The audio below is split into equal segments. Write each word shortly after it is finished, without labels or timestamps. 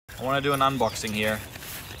I want to do an unboxing here.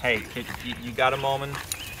 Hey, you got a moment?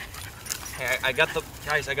 Hey, I got the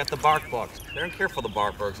BarkBox. They don't care for the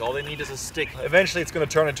BarkBox. All they need is a stick. Eventually, it's gonna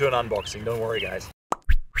turn into an unboxing. Don't worry, guys.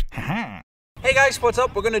 Hey guys, what's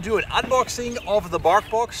up? We're gonna do an unboxing of the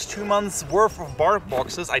BarkBox. 2 months worth of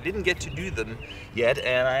BarkBoxes. I didn't get to do them yet,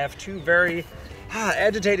 and I have two very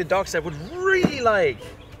agitated dogs that would really like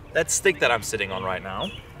that stick that I'm sitting on right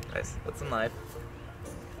now. Guys, that's a knife.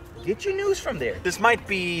 Get your news from there. This might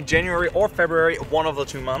be January or February, one of the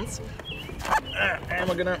 2 months. And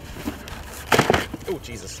we're gonna... Oh,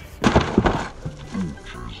 Jesus.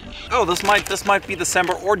 Oh, this might be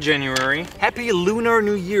December or January. Happy Lunar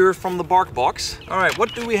New Year from the BarkBox. All right,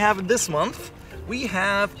 what do we have this month? We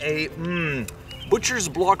have a butcher's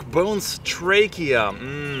block bones trachea.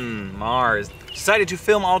 Mars. Decided to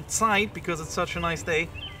film outside because it's such a nice day.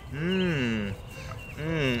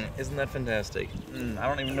 Isn't that fantastic? I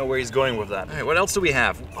don't even know where he's going with that. All right, what else do we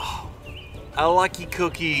have? Oh, a lucky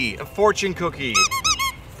cookie, a fortune cookie.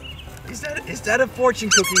 Is that a fortune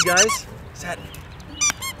cookie, guys? Is that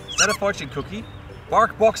a fortune cookie?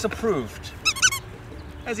 BarkBox approved.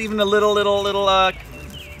 Has even a little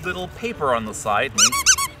paper on the side.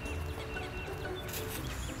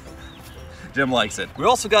 Jim likes it. We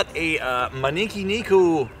also got a Maneki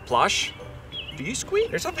Niku plush. Do you squeak?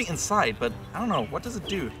 There's something inside, but I don't know. What does it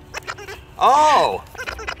do? Oh!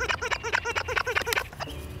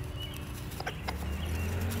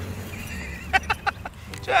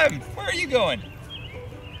 Jim, where are you going?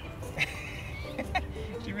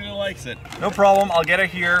 She really likes it. No problem, I'll get her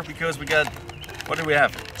here because we got, what do we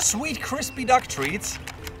have? Sweet crispy duck treats.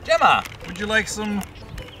 Jemma, would you like some?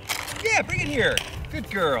 Yeah, bring it here. Good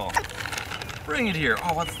girl. Bring it here.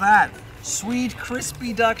 Oh, what's that? Sweet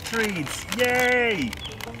crispy duck treats. Yay!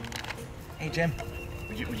 Hey, Jem,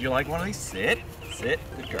 would you like one of these? Sit.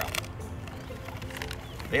 Good girl.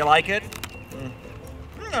 They like it?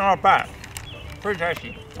 They're not bad. Pretty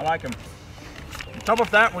tasty. I like them. On top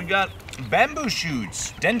of that, we got bamboo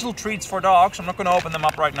shoots. Dental treats for dogs. I'm not going to open them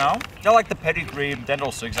up right now. They're like the pedigree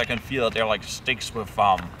dental sticks. I can feel that they're like sticks with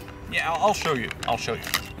yeah, I'll show you.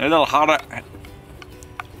 They're a little harder. A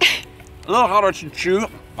little harder to chew.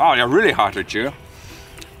 Oh, they're really hard to chew.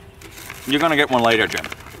 You're gonna get one later, Jem.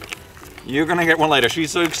 You're gonna get one later. She's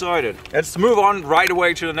so excited. Let's move on right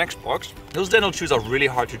away to the next box. Those dental chews are really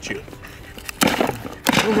hard to chew.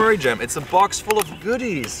 Don't worry, Jem. It's a box full of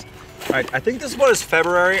goodies. All right, I think this one is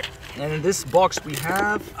February. And in this box, we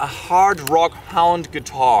have a hard rock hound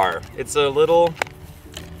guitar. It's a little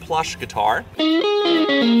plush guitar. Would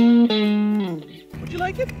you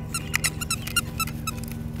like it?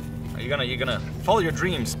 You're gonna follow your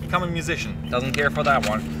dreams, become a musician. Doesn't care for that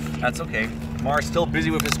one. That's okay. Mar's still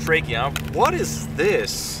busy with his trachea. What is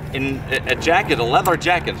this? In a jacket, a leather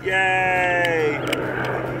jacket. Yay!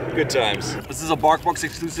 Good times. This is a BarkBox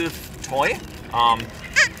exclusive toy.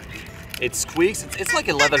 It squeaks. It's like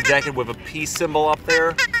a leather jacket with a peace symbol up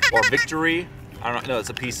there, or victory. I don't know. No, it's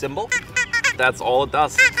a peace symbol. That's all it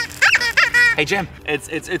does. Hey, Jem,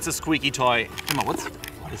 it's a squeaky toy. Jemma,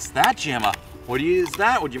 what is that, Jemma? What is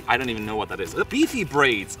that? I don't even know what that is. Beefy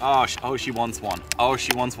braids. Oh, she wants one. Oh,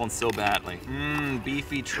 she wants one so badly.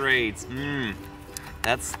 Beefy trades.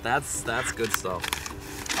 That's good stuff.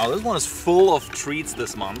 Oh, this one is full of treats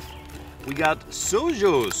this month. We got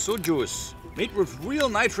sojus, made with real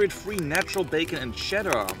nitrate-free natural bacon and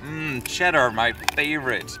cheddar. Cheddar, my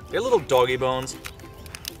favorite. They're little doggy bones.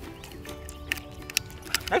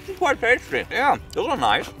 That's quite tasty. Yeah, those are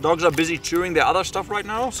nice. Dogs are busy chewing their other stuff right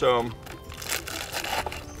now, so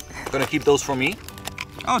gonna keep those for me.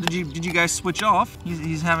 Oh, did you guys switch off?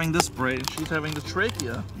 He's having this braid, she's having the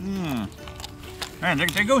trachea. Man,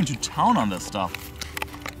 they're going to town on this stuff.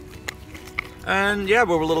 And yeah,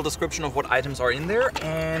 we have a little description of what items are in there.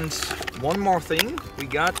 And one more thing, we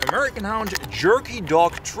got American Hound jerky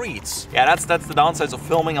dog treats. Yeah, that's the downsides of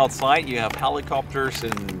filming outside. You have helicopters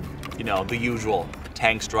and, you know, the usual.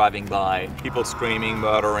 Tanks driving by, people screaming,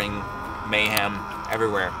 murdering, mayhem.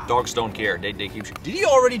 Everywhere. Dogs don't care. They keep chewing. Did he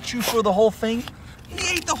already chew through the whole thing?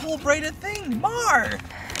 He ate the whole braided thing. Mar!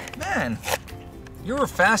 Man, you're a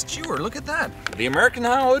fast chewer. Look at that. The American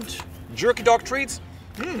Hound jerky dog treats.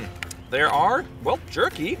 There are, well,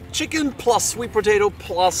 jerky. Chicken plus sweet potato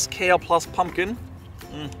plus kale plus pumpkin.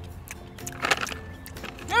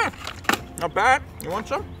 Yeah, not bad. You want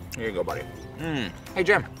some? Here you go, buddy. Hey,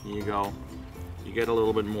 Jem. Here you go. You get a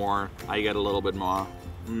little bit more. I get a little bit more.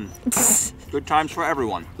 Good times for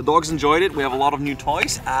everyone. The dogs enjoyed it. We have a lot of new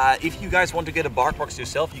toys. If you guys want to get a BarkBox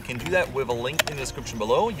yourself, you can do that with a link in the description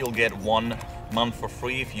below. You'll get 1 month for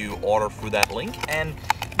free if you order through that link. And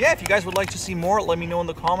yeah, if you guys would like to see more, let me know in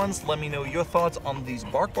the comments. Let me know your thoughts on these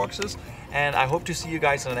BarkBoxes, and I hope to see you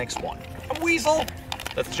guys in the next one. I'm Weasel.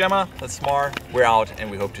 That's Jemma. That's Mar. We're out, and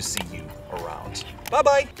we hope to see you around.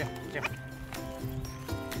 Bye-bye.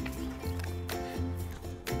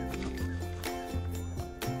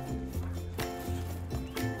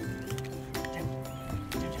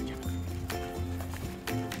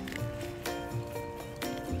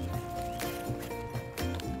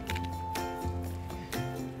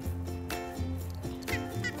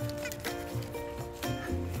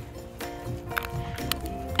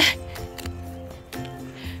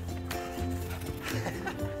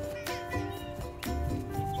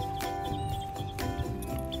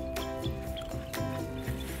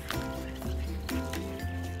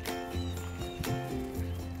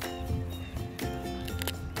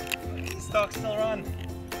 Dog still run.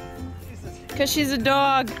 Because she's a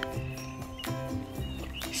dog.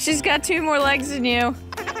 She's got 2 more legs than you.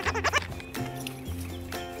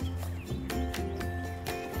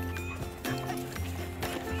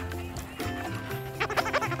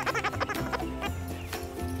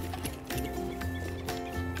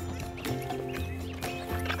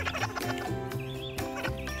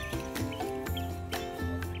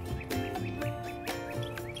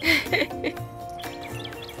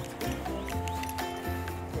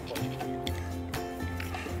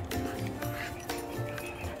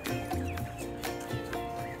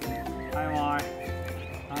 Hi, Mar.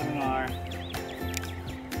 Hi, Mar.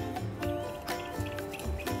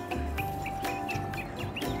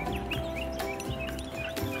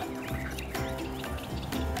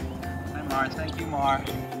 Hi, Mar. Thank you, Mar.